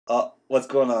What's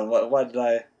going on?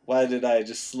 Why did I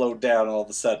just slow down all of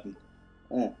a sudden?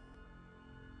 Mm.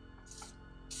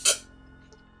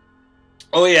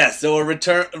 Oh yeah, so a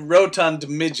rotund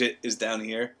midget is down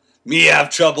here. Me have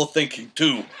trouble thinking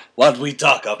too. What we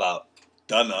talk about?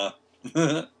 Dunno.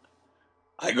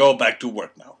 I go back to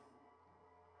work now.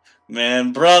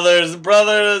 Man, brothers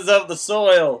of the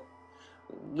soil.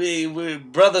 We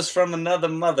brothers from another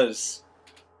mothers.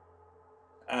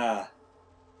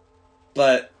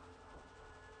 But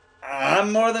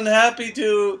I'm more than happy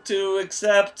to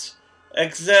accept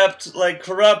like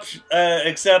corruption,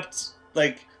 accept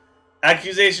like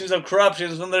accusations of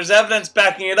corruption when there's evidence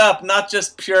backing it up, not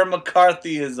just pure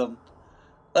McCarthyism.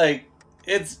 Like,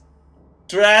 it's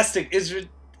drastic. It's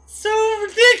so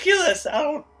ridiculous. I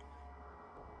don't.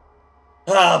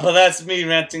 But that's me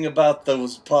ranting about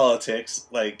those politics.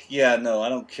 Like, yeah, no, I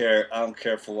don't care. I don't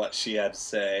care for what she had to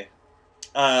say.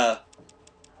 I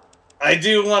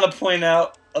do want to point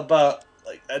out about,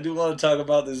 like, I do want to talk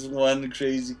about this one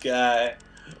crazy guy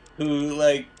who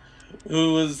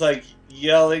was, like,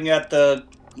 yelling at the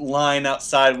line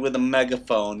outside with a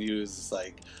megaphone. He was just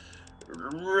like,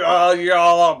 oh, you're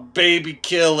all baby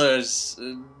killers.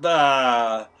 And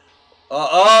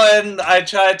I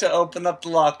tried to open up the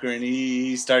locker, and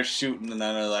he starts shooting, and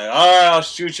then I'm like, alright, I'll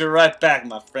shoot you right back,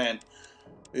 my friend.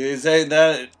 He's saying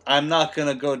that I'm not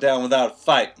gonna go down without a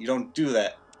fight. You don't do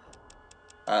that.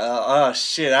 Oh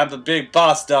shit, I'm the big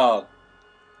boss dog.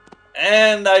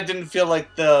 And I didn't feel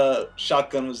like the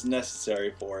shotgun was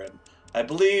necessary for him. I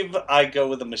believe I go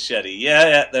with a machete.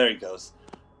 Yeah, there he goes.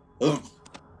 Oof.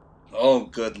 Oh,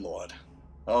 good lord.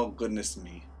 Oh, goodness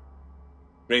me.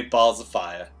 Great balls of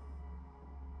fire.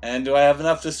 And do I have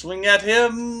enough to swing at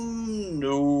him?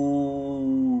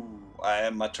 No. I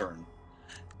have my turn.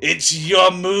 It's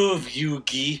your move,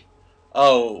 Yugi.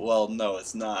 Oh, well, no,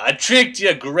 it's not. I tricked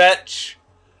you, Gretch.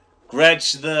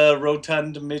 Gretch the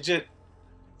rotund midget.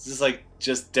 Is this like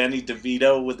just Danny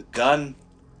DeVito with a gun?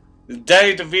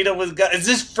 Danny DeVito with a gun? Is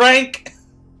this Frank?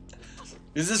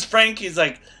 Is this Frank? He's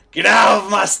like, get out of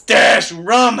my stash,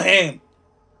 rum him.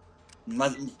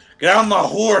 Get out of my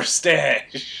horse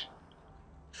stash.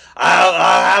 I'll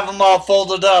have them all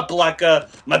folded up like a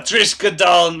Matryoshka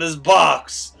doll in this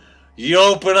box. You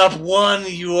open up one,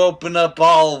 you open up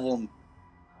all of them.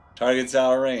 Target's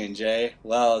out of range, eh?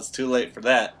 Well, it's too late for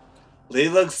that. He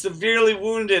looks severely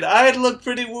wounded. I'd look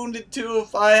pretty wounded too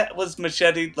if I was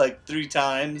macheted like 3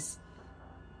 times.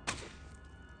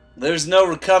 There's no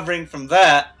recovering from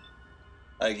that.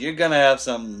 Like, you're gonna have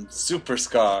some super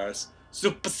scars.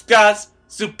 Super scars!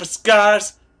 Super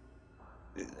scars!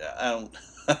 I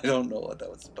don't know what that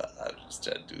was about. I was just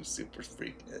trying to do super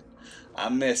freaking. I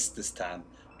missed this time.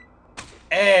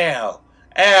 Ow!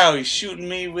 Ow! You're shooting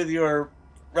me with your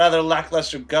rather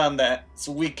lackluster gun that's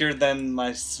weaker than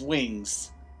my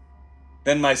swings.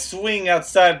 Than my swing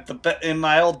outside in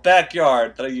my old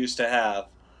backyard that I used to have.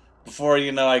 Before,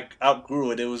 you know, I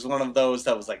outgrew it. It was one of those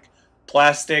that was like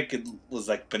plastic. It was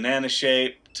like banana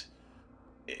shaped.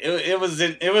 It was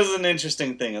an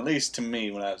interesting thing, at least to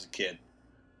me when I was a kid.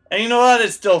 And you know what?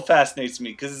 It still fascinates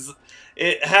me because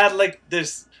it had like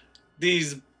these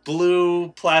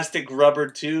blue plastic rubber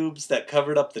tubes that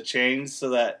covered up the chains so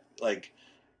that like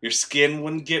your skin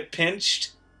wouldn't get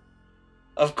pinched.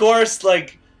 Of course,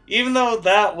 like, even though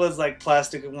that was like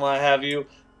plastic and what have you,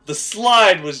 the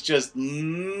slide was just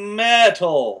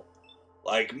metal.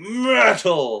 Like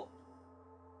metal.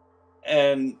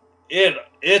 And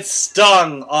it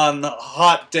stung on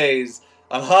hot days.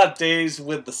 On hot days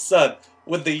with the sun.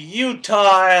 With the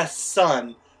Utah-ass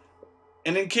sun.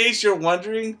 And in case you're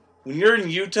wondering, when you're in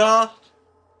Utah,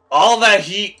 all that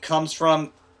heat comes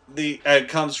from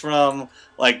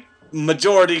like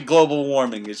majority global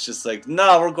warming. It's just like,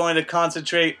 no, we're going to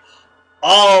concentrate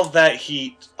all that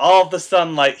heat, all the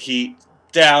sunlight heat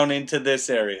down into this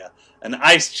area. An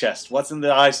ice chest. What's in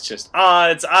the ice chest? Ah,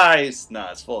 it's ice. Nah,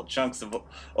 it's full of chunks of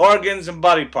organs and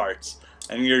body parts.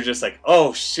 And you're just like,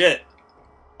 oh shit.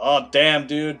 Oh damn,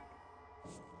 dude.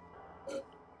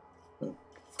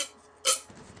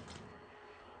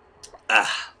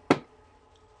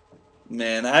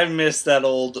 Man, I miss that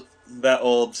old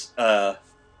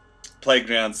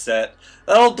playground set.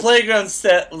 That old playground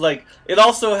set, like, it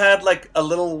also had like a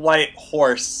little white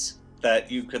horse that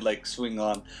you could like swing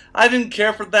on. I didn't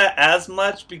care for that as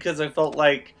much because I felt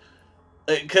like,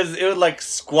 because it would like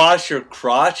squash your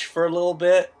crotch for a little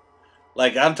bit.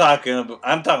 Like, I'm talking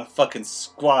fucking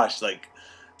squash. Like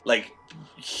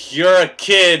you're a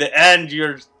kid and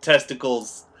your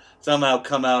testicles somehow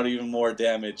come out even more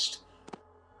damaged.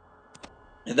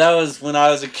 And that was when I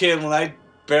was a kid, when I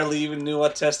barely even knew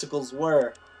what testicles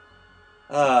were.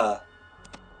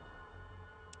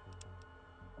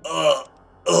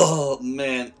 Oh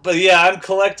man. But yeah, I'm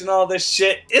collecting all this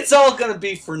shit. It's all gonna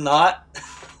be for naught.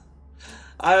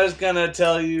 I was gonna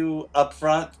tell you up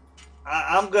front.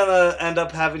 I'm gonna end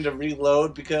up having to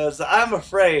reload because I'm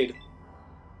afraid.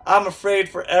 I'm afraid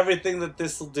for everything that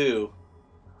this'll do.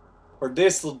 Or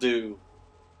this'll do.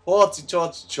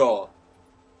 Chaw.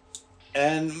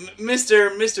 And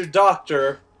Mr.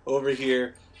 Doctor over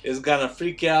here is gonna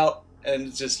freak out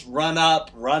and just run up,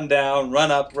 run down,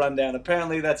 run up, run down.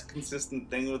 Apparently that's a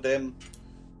consistent thing with him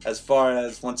as far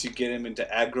as once you get him into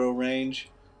aggro range.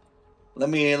 Let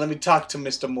me talk to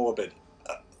Mr. Morty.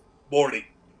 Let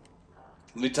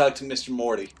me talk to Mr.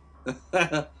 Morty.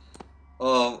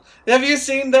 Have you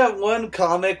seen that one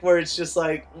comic where it's just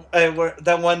like where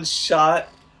that one shot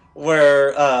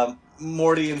where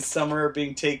Morty and Summer are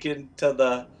being taken to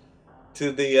the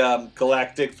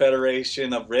Galactic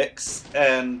Federation of Ricks,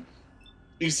 and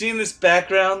you've seen this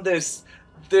background, this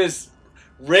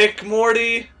Rick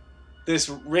Morty, this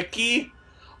Ricky.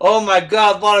 Oh my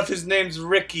God! What if his name's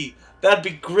Ricky? That'd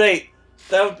be great.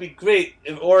 That would be great.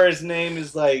 Or his name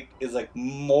is like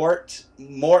Mork.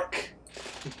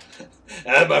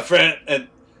 And my friend, and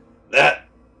that's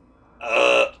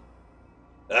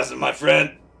my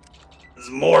friend. This is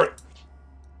Mort.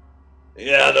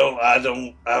 Yeah, I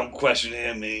don't question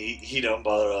him. He don't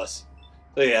bother us.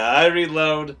 So yeah, I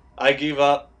reload. I give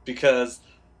up because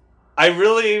I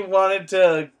really wanted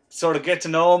to sort of get to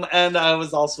know him, and I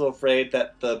was also afraid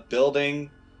that the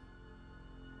building,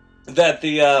 that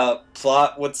the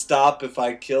plot would stop if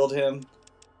I killed him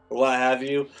or what have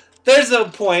you. There's a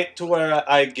point to where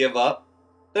I give up.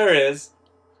 There is.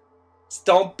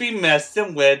 Don't be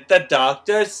messing with the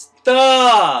doctor's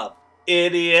stuff,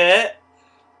 idiot.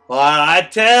 Well, I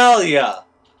tell ya.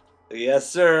 Yes,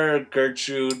 sir,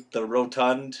 Gertrude the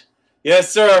Rotund.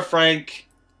 Yes, sir, Frank.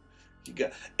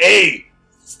 Hey,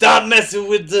 stop messing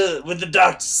with the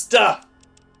doctor's stuff.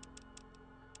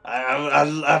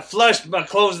 I flushed my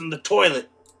clothes in the toilet.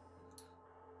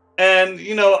 And,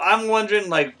 you know, I'm wondering,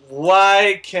 like,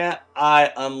 why can't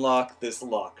I unlock this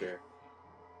locker?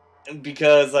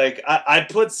 Because, like, I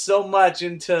put so much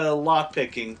into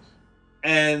lockpicking,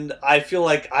 and I feel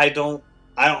like I don't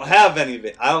have any of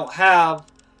it. I don't have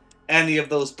any of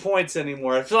those points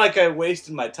anymore. I feel like I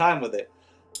wasted my time with it.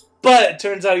 But it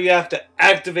turns out you have to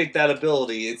activate that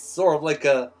ability. It's sort of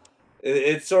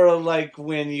like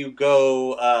when you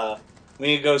go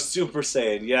Super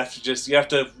Saiyan. You have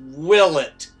to will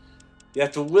it. You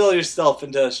have to will yourself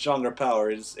into a stronger power.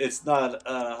 It's not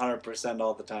a 100%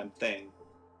 all the time thing.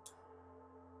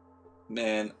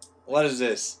 Man, what is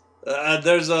this?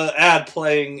 There's an ad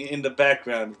playing in the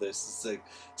background of this. It's like,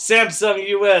 Samsung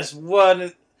US,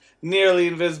 one nearly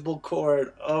invisible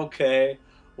cord. Okay,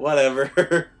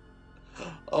 whatever.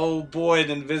 Oh boy,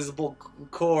 an invisible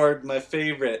cord, my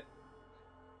favorite.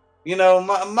 You know,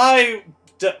 my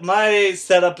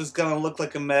setup is gonna look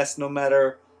like a mess no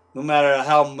matter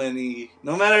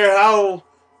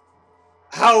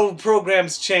how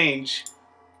programs change.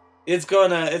 It's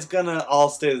gonna all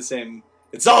stay the same.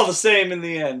 It's all the same in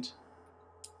the end.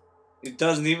 It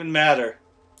doesn't even matter.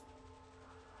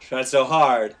 Tried so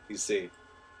hard, you see,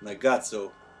 and I got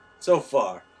so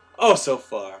far. Oh, so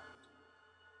far.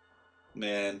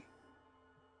 Man.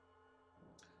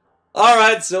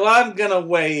 Alright, so I'm gonna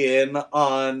weigh in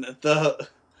on the...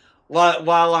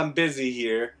 While I'm busy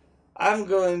here, I'm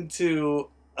going to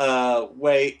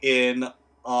weigh in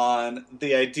on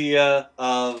the idea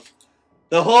of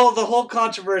the whole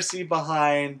controversy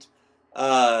behind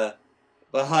Daddy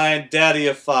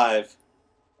of Five.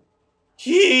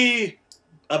 He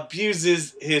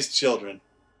abuses his children.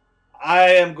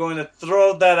 I am going to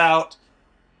throw that out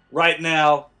right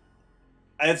now.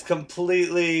 It's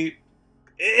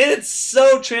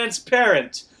so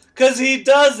transparent because he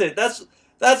does it. That's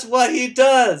what he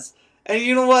does. And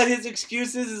you know what his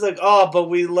excuse is? He's like, oh, but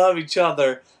we love each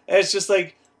other. And it's just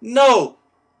like, no,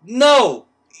 you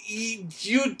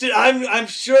do. I'm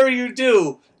sure you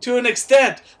do to an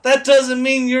extent. That doesn't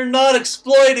mean you're not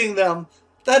exploiting them.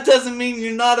 That doesn't mean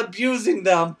you're not abusing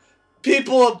them.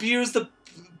 People abuse the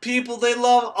people they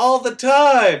love all the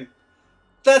time.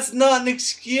 That's not an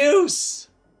excuse.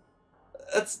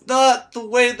 That's not the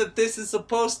way that this is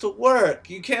supposed to work.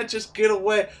 You can't just get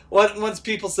away once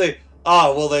people say,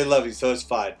 oh, well, they love you, so it's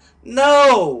fine.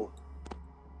 No!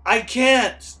 I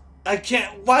can't.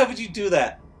 Why would you do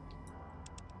that?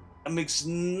 It makes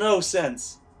no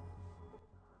sense.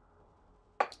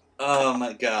 Oh,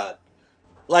 my God.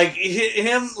 Like,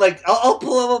 him, like, I'll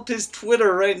pull up his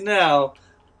Twitter right now.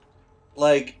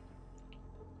 Like,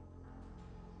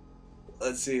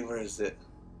 let's see, where is it?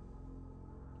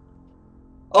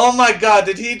 Oh my god,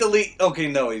 did he delete? Okay,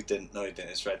 no, he didn't. No, he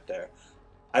didn't. It's right there.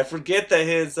 I forget that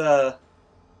his, let's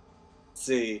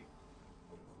see.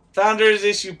 Founders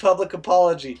issue public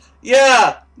apology.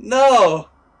 Yeah! No!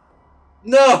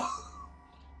 No!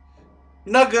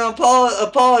 I'm not gonna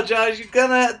apologize. You're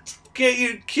gonna get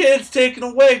your kids taken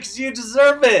away because you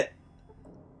deserve it.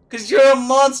 Because you're a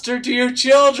monster to your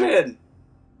children.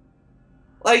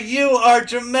 Like, you are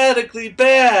dramatically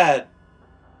bad.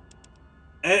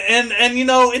 And you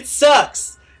know, it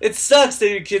sucks. It sucks that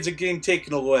your kids are getting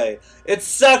taken away. It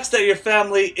sucks that your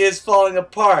family is falling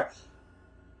apart.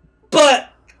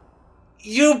 But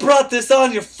you brought this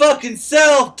on your fucking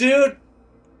self, dude.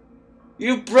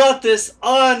 You brought this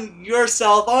on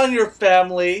yourself, on your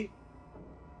family.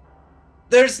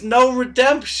 There's no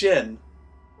redemption.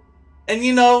 And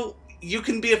you know, you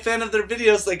can be a fan of their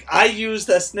videos. Like, I used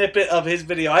a snippet of his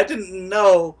video. I didn't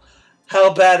know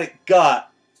how bad it got.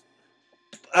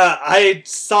 I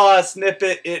saw a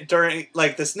snippet during,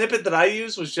 like, the snippet that I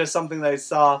used was just something that I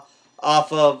saw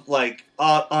off of, like,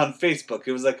 on Facebook.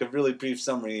 It was like a really brief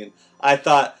summary, and I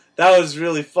thought that was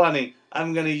really funny.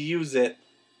 I'm gonna use it.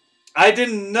 I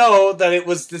didn't know that it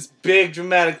was this big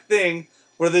dramatic thing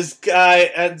where this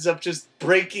guy ends up just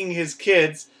breaking his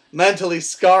kids, mentally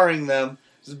scarring them,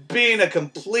 just being a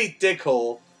complete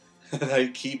dickhole. And I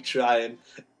keep trying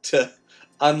to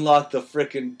unlock the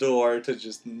frickin' door to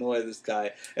just annoy this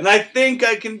guy. And I think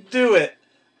I can do it.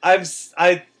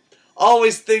 I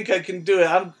always think I can do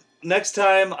it. Next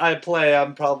time I play,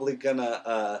 I'm probably going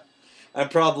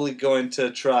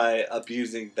to try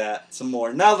abusing that some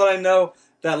more. Now that I know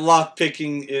that lock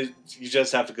picking is, you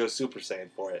just have to go Super Saiyan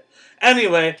for it.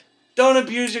 Anyway, don't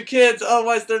abuse your kids,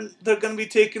 otherwise they're going to be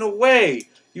taken away.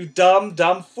 You dumb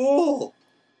fool.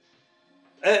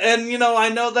 And you know, I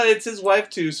know that it's his wife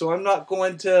too, so I'm not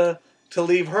going to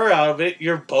leave her out of it.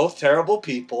 You're both terrible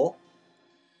people.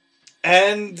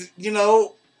 And, you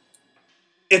know,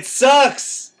 it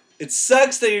sucks. It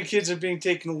sucks that your kids are being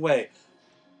taken away.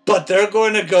 But they're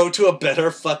going to go to a better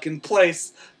fucking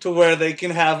place to where they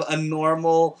can have a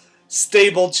normal,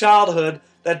 stable childhood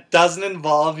that doesn't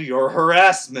involve your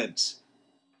harassment.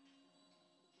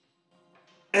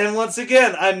 And once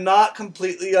again, I'm not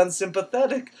completely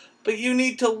unsympathetic, but you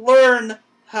need to learn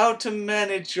how to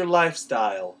manage your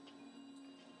lifestyle.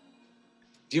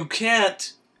 You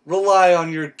can't rely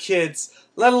on your kids,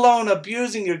 let alone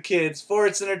abusing your kids for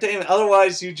its entertainment.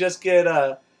 Otherwise, you just get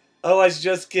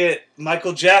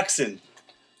Michael Jackson.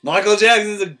 Michael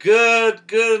Jackson's a good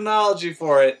analogy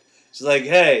for it. It's like,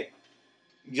 hey,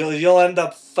 you'll end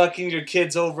up fucking your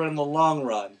kids over in the long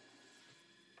run.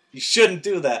 You shouldn't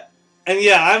do that. And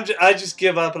yeah, I just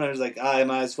give up, and I was like, I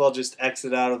might as well just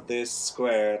exit out of this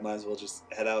square. I might as well just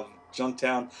head out of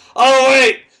Junktown. Oh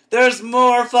wait, there's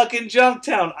more fucking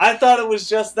Junktown. I thought it was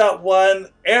just that one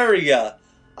area.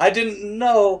 I didn't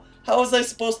know. How was I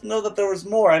supposed to know that there was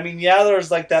more? I mean, yeah, there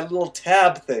was like that little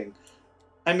tab thing.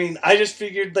 I mean, I just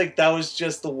figured like that was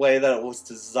just the way that it was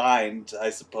designed,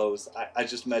 I suppose. I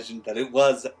just imagined that it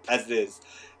was as it is.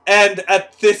 And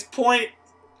at this point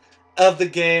of the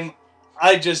game,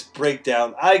 I just break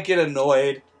down. I get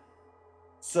annoyed.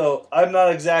 So, I'm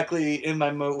not exactly in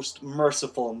my most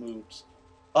merciful moods.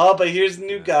 Oh, but here's a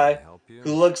new guy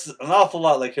who looks an awful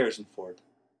lot like Harrison Ford.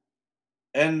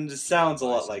 And sounds a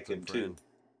lot like him, too.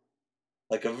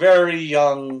 Like a very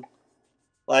young,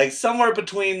 like somewhere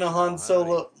between the Han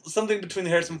Solo, something between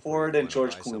Harrison Ford and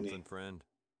George Clooney.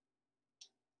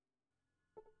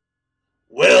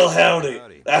 Well,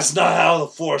 howdy. That's not how the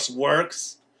Force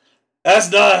works.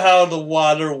 That's not how the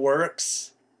water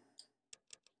works.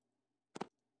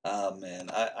 Oh man,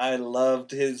 I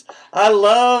loved his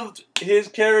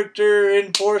character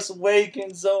in Force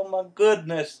Awakens. Oh my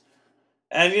goodness.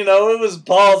 And you know, it was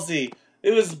ballsy.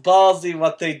 It was ballsy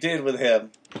what they did with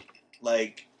him.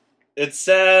 Like, it's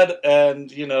sad,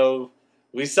 and you know,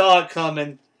 we saw it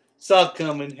coming.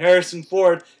 Harrison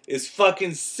Ford is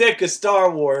fucking sick of Star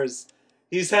Wars.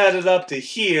 He's had it up to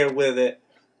here with it.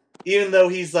 Even though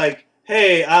he's like,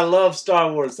 hey, I love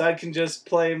Star Wars. I can just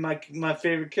play my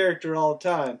favorite character all the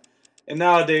time. And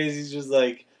nowadays, he's just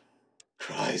like,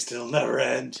 Christ, it'll never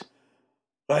end.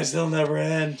 Christ, it'll never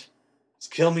end.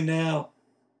 Just kill me now.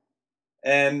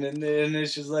 And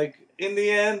it's just like, in the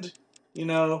end, you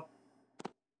know,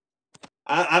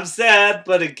 I'm sad,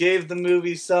 but it gave the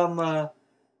movie some,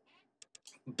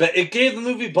 but it gave the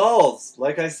movie balls,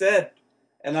 like I said.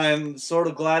 And I'm sort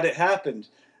of glad it happened.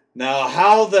 Now,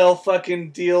 how they'll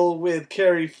fucking deal with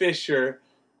Carrie Fisher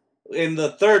in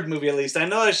the third movie, at least. I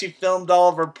know that she filmed all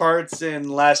of her parts in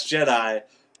Last Jedi,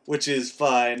 which is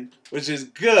fine, which is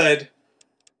good,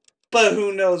 but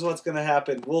who knows what's going to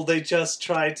happen. Will they just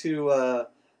try to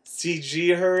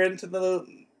CG her into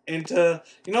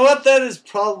you know what, that is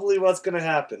probably what's gonna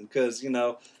happen, because you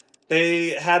know they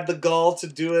had the gall to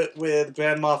do it with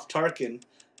Grand Moff Tarkin.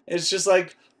 It's just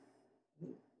like,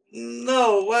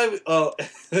 no, why? Oh,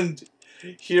 and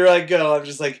here I go. I'm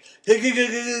just like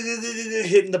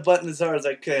hitting the button as hard as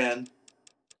I can.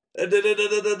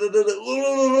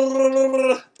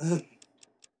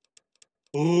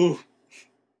 Ooh.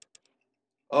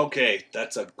 Okay,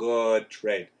 that's a good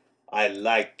trade. I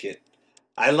like it.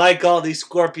 I like all these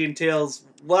scorpion tails.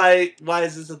 Why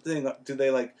is this a thing? Do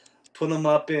they like put them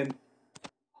up in?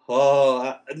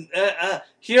 Oh,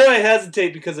 here I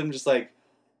hesitate because I'm just like,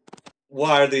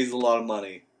 why are these a lot of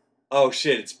money? Oh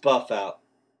shit, it's buff out.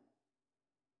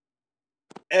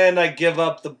 And I give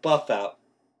up the buff out.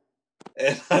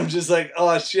 And I'm just like,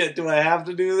 oh shit, do I have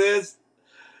to do this?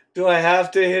 Do I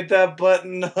have to hit that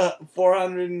button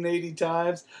 480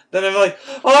 times? Then I'm like,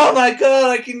 oh my god,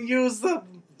 I can use the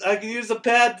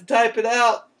pad to type it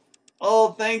out.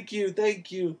 Oh, thank you, thank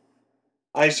you.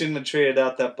 I shouldn't have traded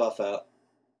out that buff out.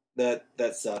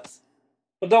 That sucks.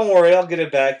 But don't worry, I'll get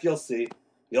it back. You'll see.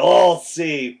 You'll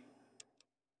see.